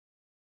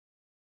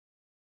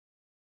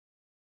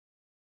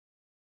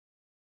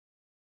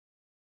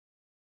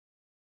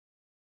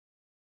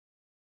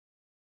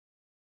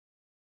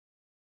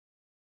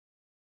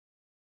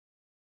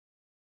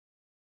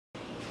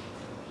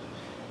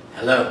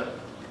Hello,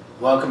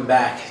 welcome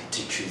back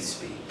to Truth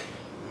Speak.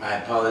 My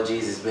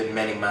apologies, it's been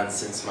many months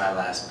since my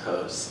last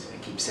post. I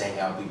keep saying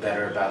I'll be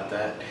better about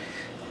that.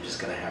 I'm just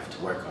gonna have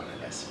to work on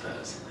it, I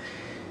suppose.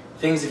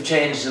 Things have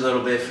changed a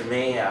little bit for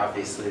me.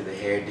 Obviously the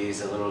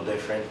hairdo's a little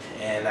different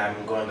and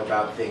I'm going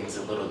about things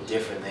a little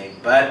differently,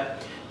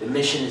 but the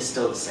mission is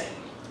still the same.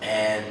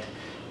 And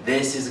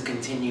this is a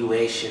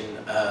continuation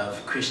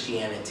of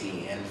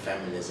Christianity and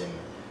feminism,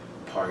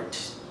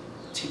 part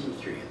 2 or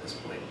 3 at this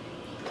point.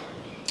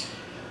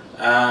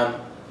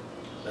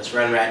 Let's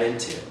run right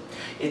into it.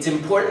 It's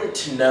important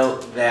to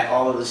note that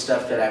all of the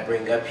stuff that I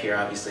bring up here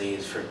obviously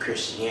is for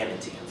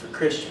Christianity and for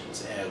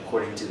Christians,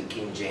 according to the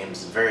King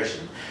James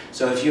Version.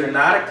 So if you're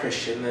not a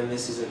Christian, then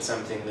this isn't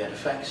something that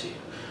affects you.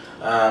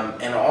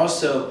 And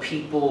also,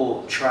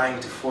 people trying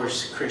to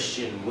force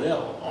Christian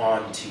will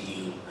onto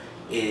you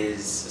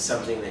is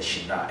something that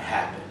should not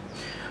happen.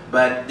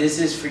 But this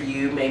is for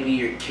you. Maybe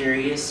you're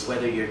curious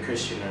whether you're a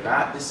Christian or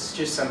not. This is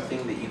just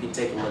something that you can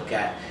take a look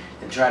at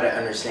and try to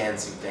understand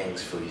some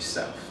things for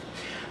yourself.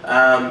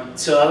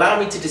 So allow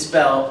me to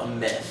dispel a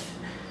myth.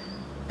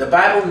 The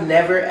Bible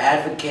never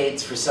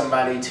advocates for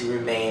somebody to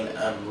remain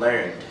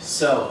unlearned.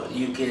 So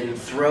you can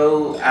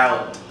throw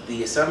out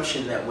the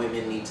assumption that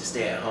women need to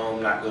stay at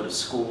home, not go to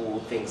school,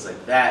 things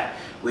like that,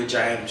 which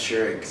I am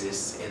sure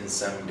exists in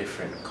some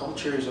different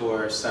cultures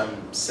or some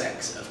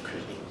sects of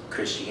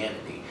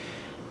Christianity.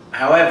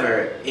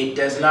 However, it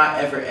does not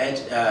ever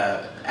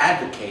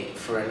advocate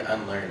for an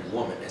unlearned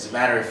woman. As a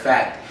matter of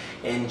fact,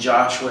 in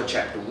Joshua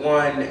chapter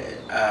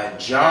 1,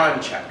 John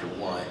chapter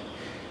 1,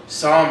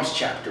 Psalms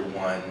chapter 1,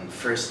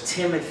 1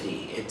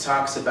 Timothy, it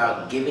talks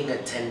about giving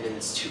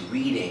attendance to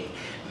reading,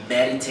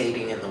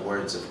 meditating in the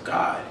words of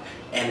God,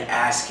 and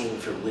asking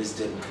for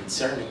wisdom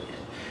concerning it.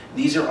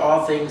 These are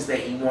all things that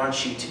he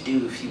wants you to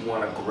do if you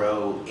want to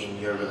grow in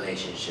your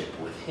relationship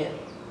with him.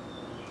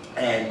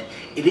 And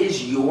it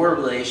is your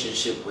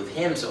relationship with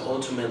him, so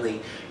ultimately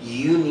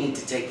you need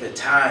to take the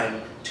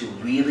time to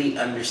really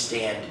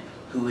understand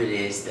who it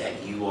is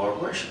that you are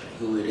worshiping,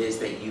 who it is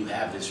that you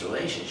have this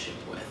relationship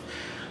with.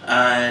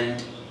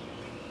 And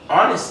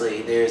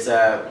honestly, there's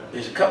a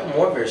couple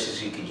more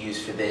verses you could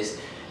use for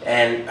this.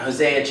 And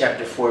Hosea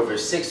chapter 4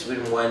 verse 6 has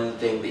been one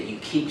thing that you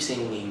keep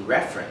seeing me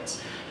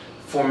reference.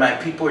 For my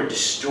people are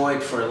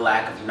destroyed for a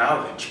lack of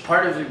knowledge.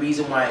 Part of the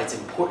reason why it's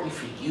important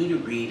for you to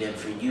read and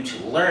for you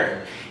to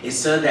learn is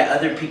so that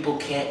other people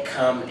can't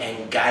come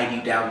and guide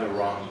you down the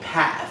wrong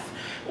path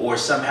or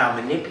somehow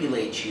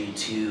manipulate you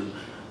to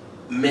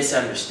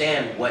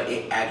misunderstand what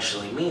it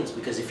actually means.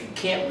 Because if you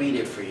can't read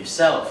it for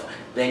yourself,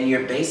 then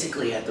you're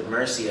basically at the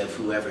mercy of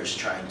whoever's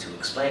trying to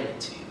explain it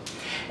to you.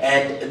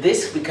 And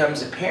this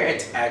becomes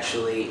apparent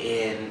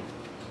actually in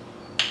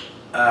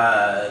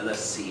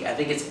let's see, I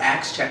think it's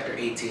Acts chapter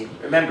 18.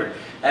 Remember,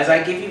 as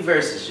I give you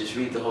verses, just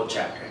read the whole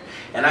chapter.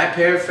 And I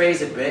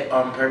paraphrase a bit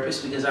on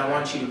purpose because I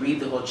want you to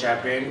read the whole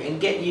chapter and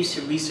get used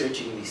to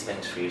researching these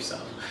things for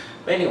yourself.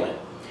 But anyway,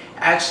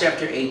 Acts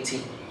chapter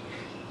 18.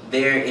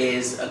 There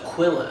is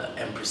Aquila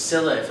and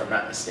Priscilla, if I'm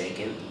not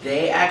mistaken.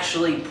 They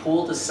actually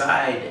pulled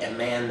aside a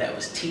man that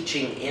was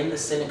teaching in the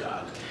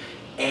synagogue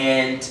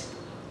and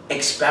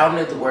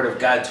expounded the word of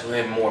God to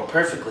him more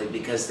perfectly,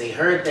 because they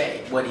heard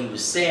that what he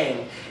was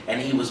saying and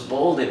he was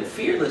bold and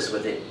fearless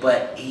with it,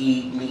 but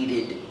he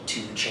needed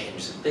to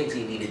change some things.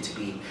 He needed to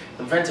be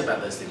confronted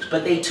about those things.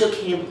 But they took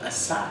him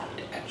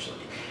aside,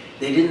 actually.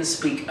 They didn't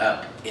speak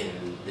up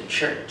in the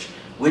church,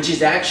 which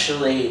is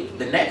actually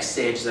the next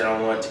stage that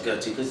I want to go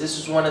to, because this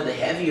is one of the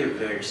heavier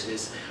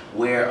verses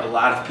where a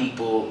lot of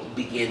people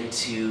begin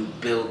to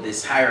build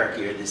this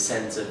hierarchy or this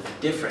sense of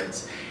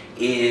difference.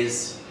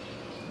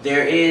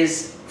 There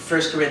is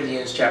 1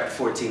 Corinthians chapter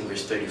 14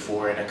 verse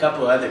 34 and a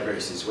couple other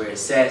verses where it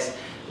says,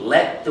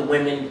 let the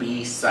women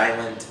be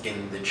silent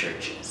in the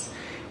churches.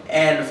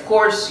 And of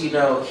course, you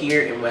know,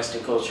 here in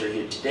Western culture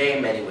here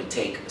today, many would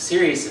take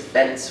serious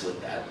offense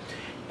with that.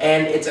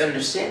 And it's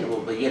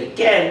understandable, but yet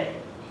again,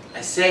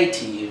 I say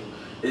to you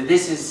that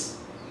this is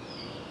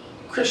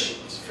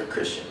Christians, for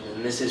Christians,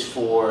 and this is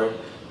for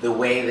the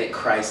way that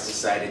Christ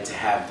decided to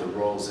have the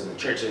roles in the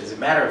church. As a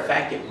matter of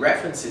fact, it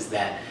references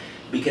that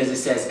because it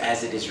says,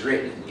 as it is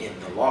written in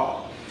the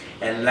law.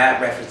 And that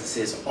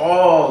references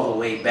all the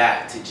way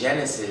back to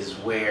Genesis,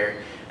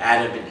 where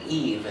Adam and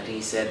Eve, and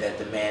he said that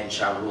the man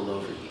shall rule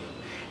over you.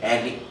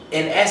 And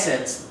in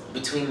essence,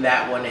 between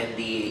that one and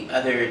the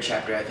other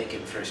chapter, I think in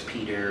 1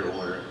 Peter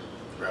or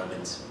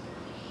Romans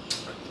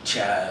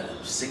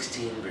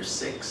 16 verse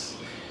 6,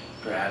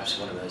 perhaps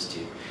one of those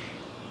two.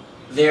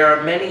 There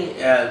are many,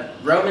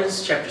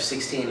 Romans chapter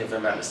 16, if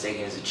I'm not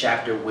mistaken, is a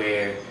chapter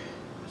where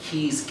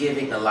he's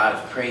giving a lot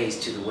of praise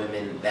to the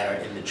women that are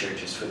in the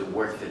churches for the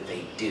work that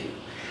they do.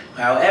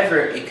 However,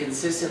 it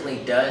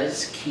consistently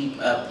does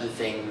keep up the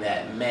thing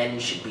that men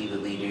should be the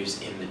leaders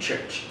in the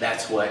church.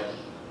 That's what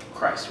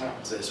Christ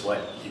wants. That's what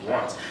he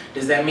wants.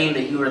 Does that mean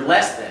that you are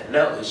less than?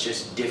 No, it's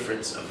just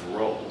difference of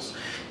roles.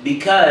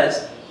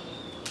 Because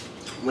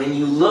when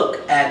you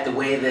look at the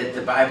way that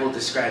the Bible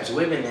describes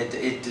women,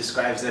 it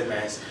describes them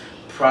as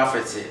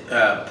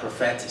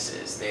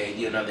prophetesses.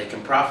 They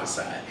can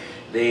prophesy.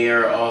 They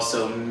are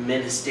also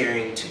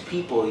ministering to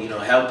people, you know,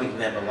 helping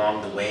them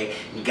along the way,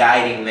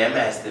 guiding them,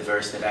 as the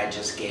verse that I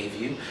just gave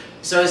you.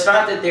 So it's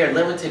not that they're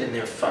limited in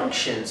their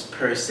functions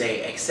per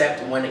se,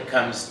 except when it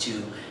comes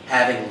to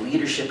having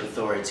leadership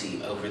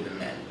authority over the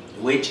men,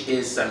 which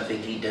is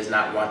something he does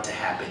not want to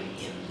happen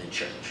in the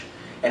church.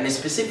 And it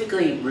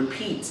specifically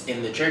repeats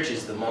in the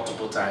churches the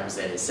multiple times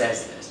that it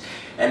says this.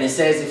 And it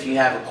says if you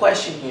have a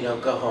question, you know,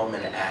 go home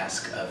and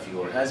ask of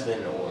your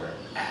husband or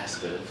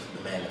ask of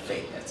the man of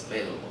faith that's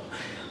available.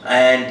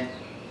 And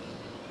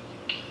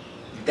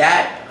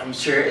that, I'm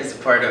sure, is a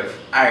part of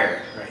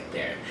ire right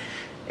there.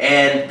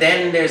 And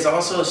then there's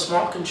also a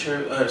small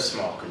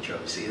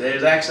controversy.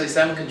 There's actually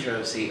some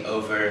controversy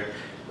over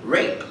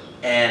rape.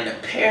 And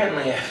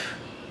apparently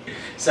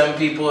some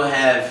people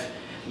have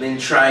been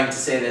trying to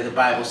say that the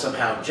Bible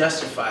somehow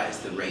justifies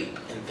the rape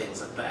and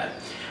things like that.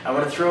 I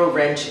want to throw a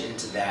wrench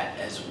into that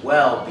as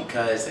well,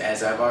 because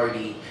as I've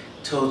already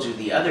told you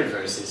the other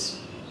verses,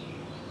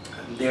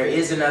 there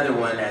is another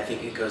one. I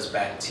think it goes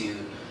back to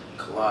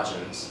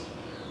Colossians,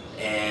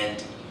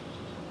 and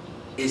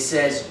it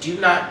says, do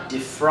not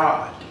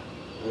defraud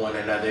one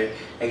another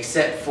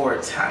except for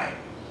a time,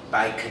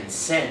 by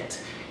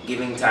consent,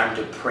 giving time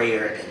to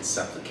prayer and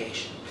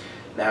supplication.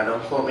 Now,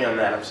 don't quote me on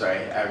that, I'm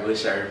sorry, I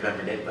wish I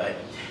remembered it, but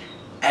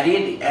at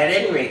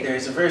any rate, there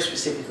is a verse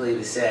specifically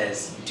that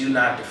says, do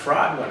not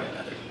defraud one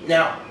another.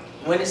 Now,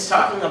 when it's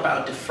talking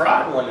about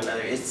defraud one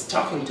another, it's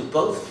talking to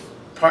both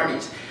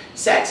parties.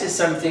 Sex is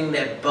something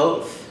that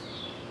both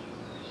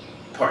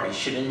parties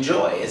should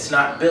enjoy. It's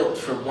not built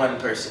for one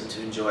person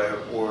to enjoy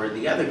or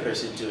the other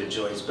person to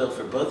enjoy. It's built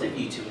for both of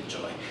you to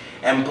enjoy.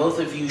 And both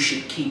of you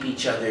should keep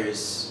each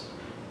other's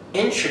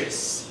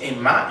interests in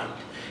mind.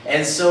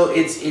 And so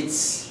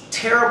it's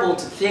terrible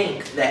to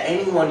think that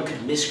anyone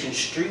could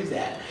misconstrue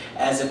that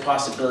as a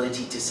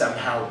possibility to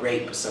somehow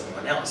rape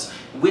someone else,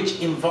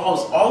 which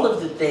involves all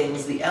of the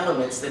things, the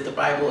elements that the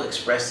Bible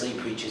expressly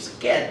preaches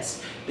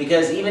against.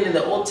 Because even in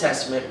the Old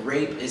Testament,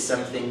 rape is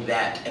something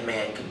that a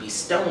man could be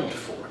stoned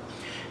for.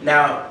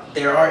 Now,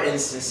 there are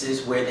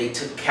instances where they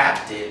took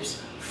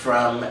captives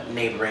from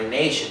neighboring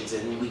nations,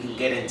 and we can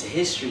get into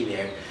history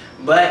there,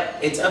 but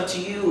it's up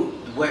to you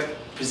what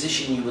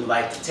position you would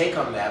like to take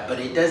on that. But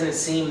it doesn't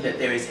seem that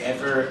there is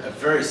ever a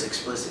verse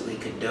explicitly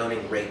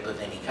condoning rape of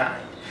any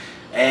kind.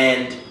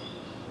 And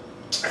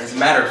as a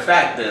matter of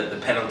fact, the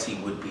penalty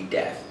would be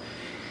death.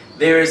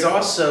 There is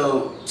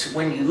also,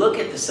 when you look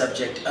at the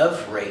subject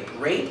of rape,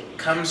 rape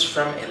comes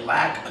from a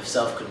lack of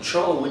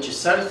self-control, which is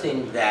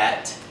something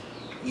that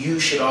you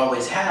should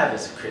always have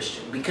as a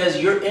Christian. Because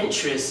your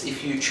interests,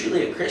 if you're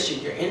truly a Christian,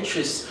 your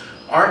interests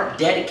aren't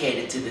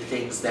dedicated to the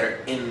things that are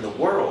in the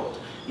world.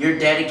 You're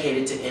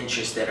dedicated to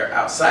interests that are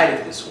outside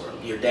of this world.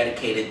 You're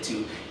dedicated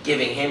to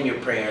giving Him your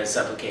prayer and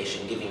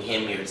supplication, giving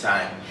Him your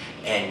time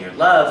and your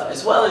love,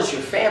 as well as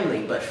your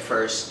family, but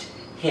first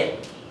Him.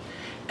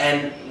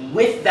 And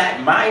with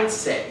that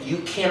mindset, you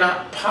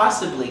cannot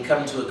possibly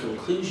come to a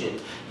conclusion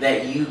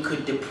that you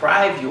could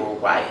deprive your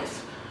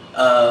wife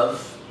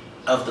of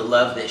the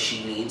love that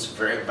she needs,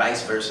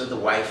 vice versa, the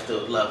wife the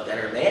love that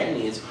her man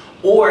needs,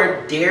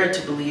 or dare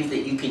to believe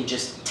that you can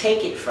just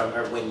take it from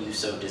her when you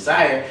so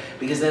desire,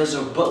 because those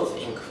are both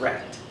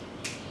incorrect.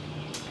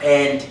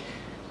 And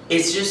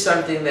it's just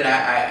something that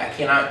I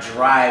cannot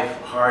drive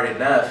hard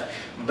enough,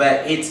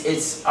 but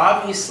it's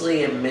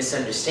obviously a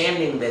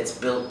misunderstanding that's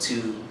built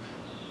to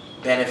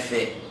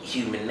benefit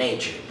human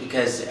nature.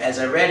 Because as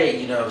I read it,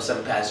 you know,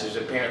 some pastors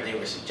apparently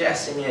were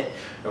suggesting it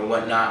or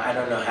whatnot. I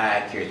don't know how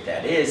accurate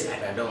that is,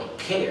 and I don't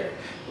care.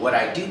 What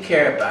I do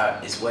care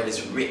about is what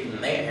is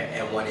written there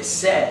and what it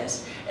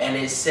says. And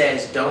it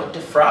says, don't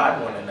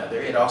defraud one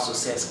another. It also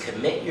says,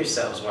 commit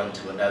yourselves one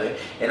to another.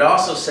 It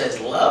also says,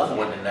 love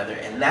one another.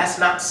 And that's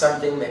not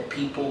something that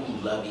people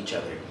who love each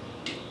other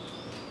do.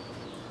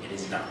 It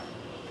is not.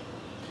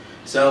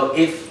 So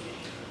if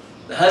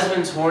the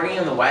husband's horny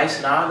and the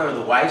wife's not, or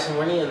the wife's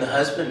horny and the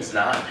husband's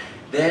not,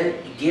 then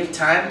give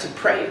time to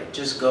prayer.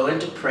 Just go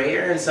into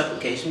prayer and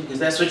supplication, because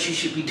that's what you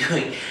should be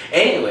doing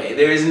anyway.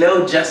 There is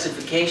no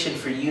justification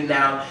for you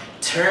now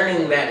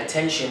turning that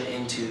attention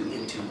into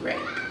rape.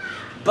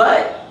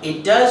 But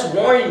it does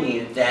warn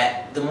you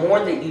that the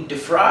more that you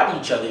defraud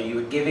each other, you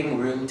are giving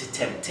room to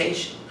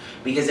temptation.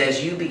 Because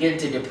as you begin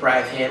to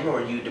deprive him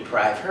or you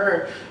deprive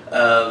her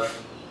of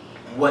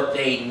what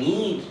they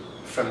need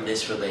from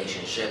this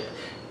relationship,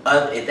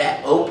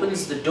 that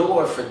opens the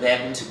door for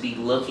them to be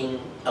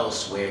looking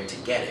elsewhere to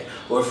get it.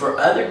 Or for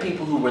other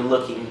people who were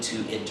looking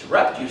to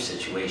interrupt your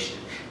situation,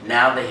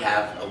 now they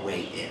have a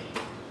way in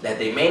that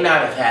they may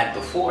not have had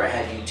before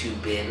had you two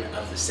been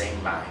of the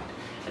same mind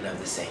and of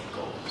the same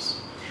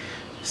goals.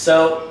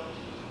 So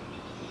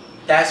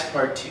that's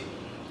part two.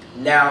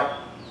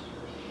 Now,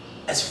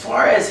 as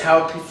far as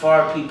how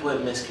far people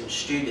have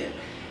misconstrued it,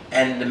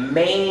 and the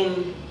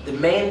main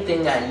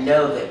thing I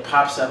know that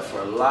pops up for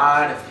a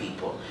lot of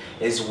people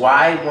is,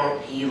 why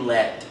won't he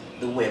let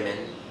the women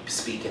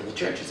speak in the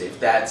churches? If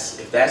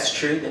that's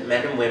true, that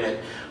men and women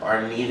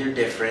are neither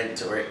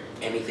different or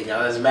anything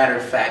else. As a matter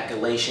of fact,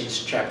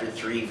 Galatians chapter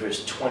 3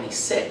 verse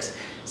 26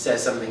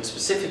 says something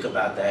specific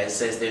about that. It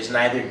says there's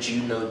neither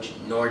Jew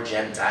nor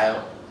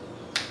Gentile,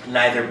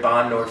 neither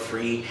bond nor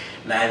free,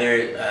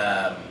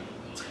 neither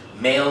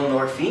male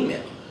nor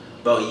female,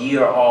 but ye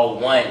are all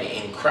one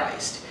in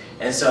Christ.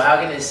 And so how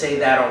can it say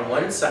that on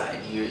one side,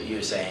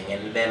 you're saying,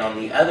 and then on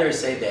the other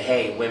say that,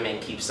 hey, women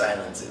keep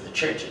silence in the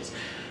churches?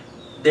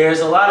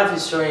 There's a lot of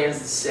historians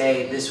that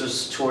say this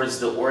was towards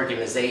the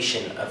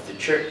organization of the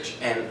church,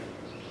 and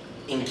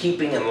in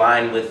keeping in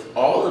line with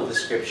all of the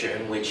scripture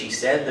in which he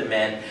said the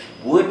man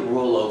would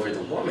rule over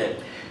the woman.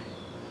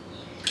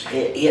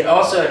 It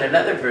also in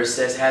another verse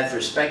says, hath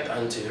respect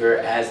unto her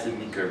as the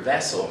weaker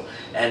vessel.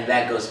 And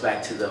that goes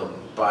back to the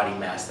body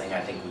mass thing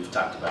I think we've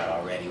talked about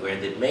already, where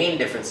the main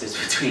differences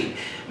between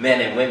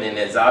men and women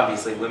is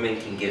obviously women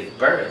can give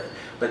birth,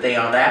 but they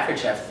on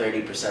average have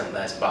 30%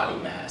 less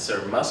body mass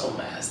or muscle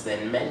mass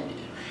than men do.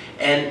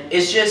 And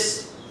it's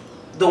just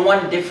the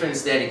one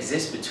difference that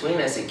exists between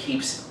us.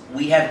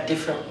 We have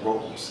different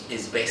roles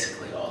is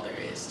basically all there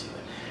is to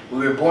it.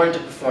 We were born to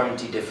perform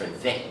two different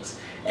things.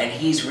 And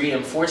he's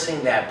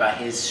reinforcing that by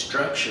his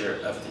structure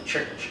of the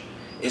church,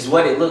 is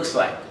what it looks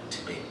like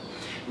to be.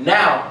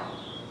 Now,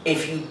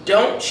 if you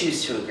don't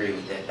choose to agree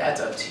with that, that's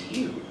up to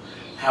you.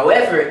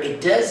 However, it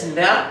does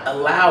not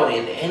allow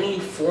in any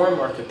form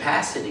or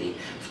capacity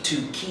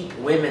to keep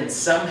women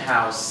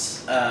somehow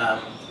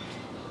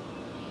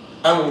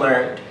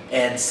unlearned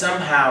and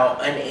somehow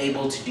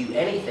unable to do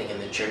anything in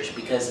the church,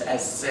 because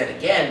as I said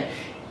again,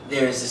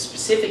 there's a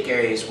specific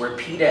areas where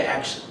Peter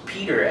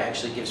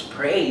actually gives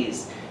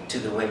praise to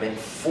the women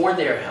for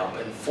their help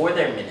and for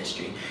their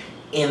ministry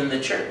in the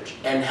church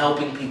and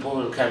helping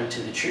people to come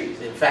to the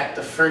truth. In fact,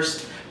 the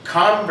first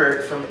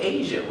convert from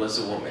Asia was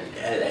a woman,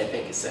 I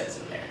think it says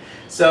in there.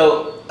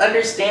 So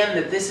understand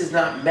that this is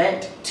not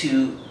meant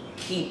to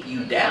keep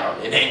you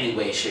down in any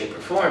way, shape, or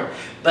form,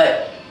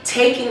 but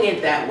taking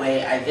it that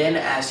way, I then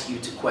ask you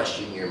to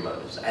question your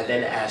motives. I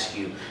then ask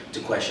you to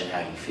question how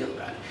you feel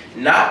about it.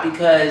 Not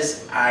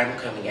because I'm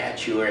coming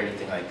at you or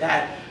anything like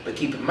that, but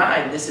keep in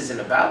mind, this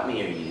isn't about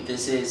me or you.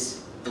 This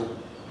is the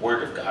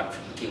Word of God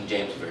from the King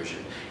James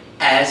Version.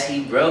 As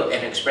he wrote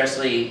and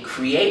expressly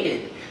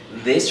created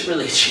this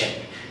religion,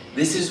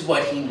 this is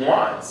what he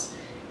wants.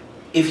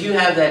 If you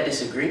have that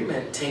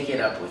disagreement, take it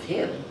up with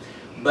him.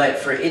 But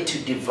for it to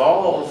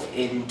devolve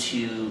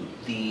into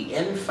the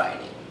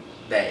infighting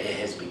that it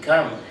has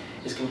become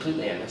is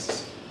completely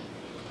unnecessary.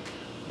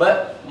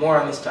 But more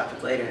on this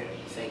topic later.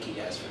 Thank you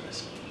guys for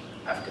listening.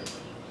 Have a good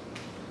one.